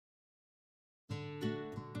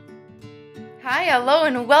Hi, hello,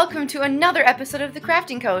 and welcome to another episode of The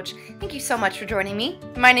Crafting Coach. Thank you so much for joining me.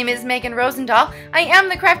 My name is Megan Rosendahl. I am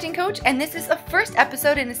the Crafting Coach, and this is the first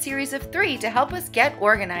episode in a series of 3 to help us get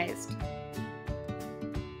organized.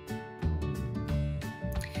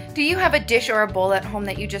 Do you have a dish or a bowl at home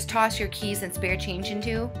that you just toss your keys and spare change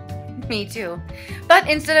into? Me too. But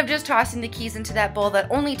instead of just tossing the keys into that bowl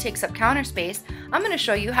that only takes up counter space, I'm going to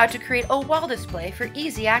show you how to create a wall display for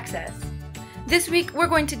easy access. This week, we're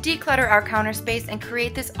going to declutter our counter space and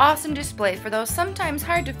create this awesome display for those sometimes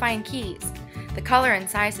hard to find keys. The color and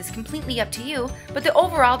size is completely up to you, but the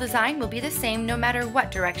overall design will be the same no matter what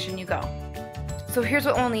direction you go. So here's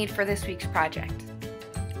what we'll need for this week's project.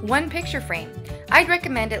 1 picture frame. I'd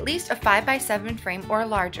recommend at least a 5x7 frame or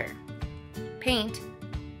larger. Paint,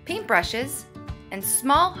 paintbrushes, and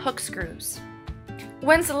small hook screws.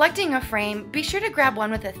 When selecting a frame, be sure to grab one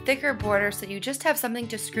with a thicker border so you just have something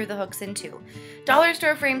to screw the hooks into. Dollar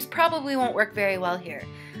store frames probably won't work very well here.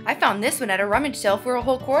 I found this one at a rummage sale for a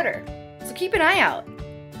whole quarter, so keep an eye out.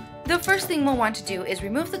 The first thing we'll want to do is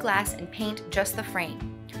remove the glass and paint just the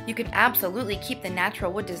frame. You can absolutely keep the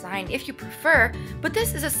natural wood design if you prefer, but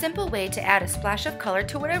this is a simple way to add a splash of color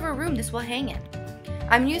to whatever room this will hang in.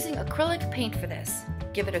 I'm using acrylic paint for this.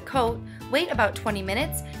 Give it a coat, wait about 20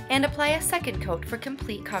 minutes, and apply a second coat for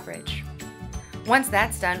complete coverage. Once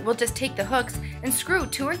that's done, we'll just take the hooks and screw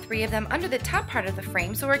 2 or 3 of them under the top part of the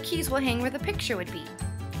frame so our keys will hang where the picture would be.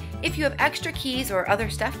 If you have extra keys or other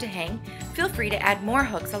stuff to hang, feel free to add more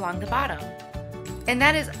hooks along the bottom. And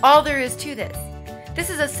that is all there is to this. This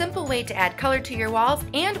is a simple way to add color to your walls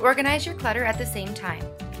and organize your clutter at the same time.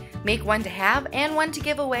 Make one to have and one to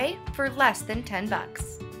give away for less than $10.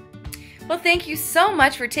 Well, thank you so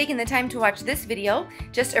much for taking the time to watch this video.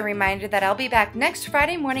 Just a reminder that I'll be back next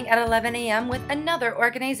Friday morning at 11 a.m. with another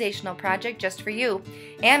organizational project just for you.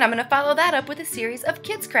 And I'm going to follow that up with a series of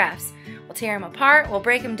kids crafts. We'll tear them apart, we'll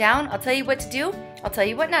break them down, I'll tell you what to do, I'll tell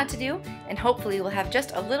you what not to do, and hopefully we'll have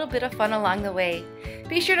just a little bit of fun along the way.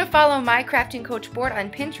 Be sure to follow my Crafting Coach board on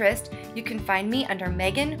Pinterest. You can find me under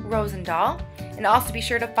Megan Rosendahl. And also be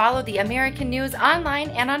sure to follow the American News online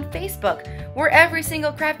and on Facebook, where every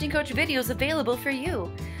single Crafting Coach video is available for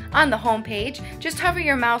you. On the home page, just hover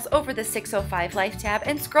your mouse over the 605 Life tab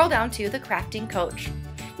and scroll down to the Crafting Coach.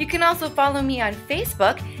 You can also follow me on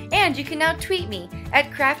Facebook, and you can now tweet me at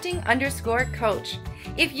crafting_coach.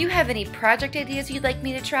 If you have any project ideas you'd like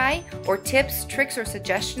me to try, or tips, tricks, or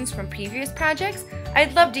suggestions from previous projects,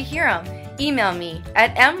 I'd love to hear them. Email me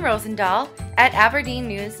at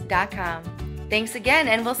mrosendahl@aberdeennews.com. Thanks again,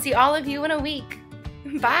 and we'll see all of you in a week.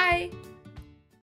 Bye!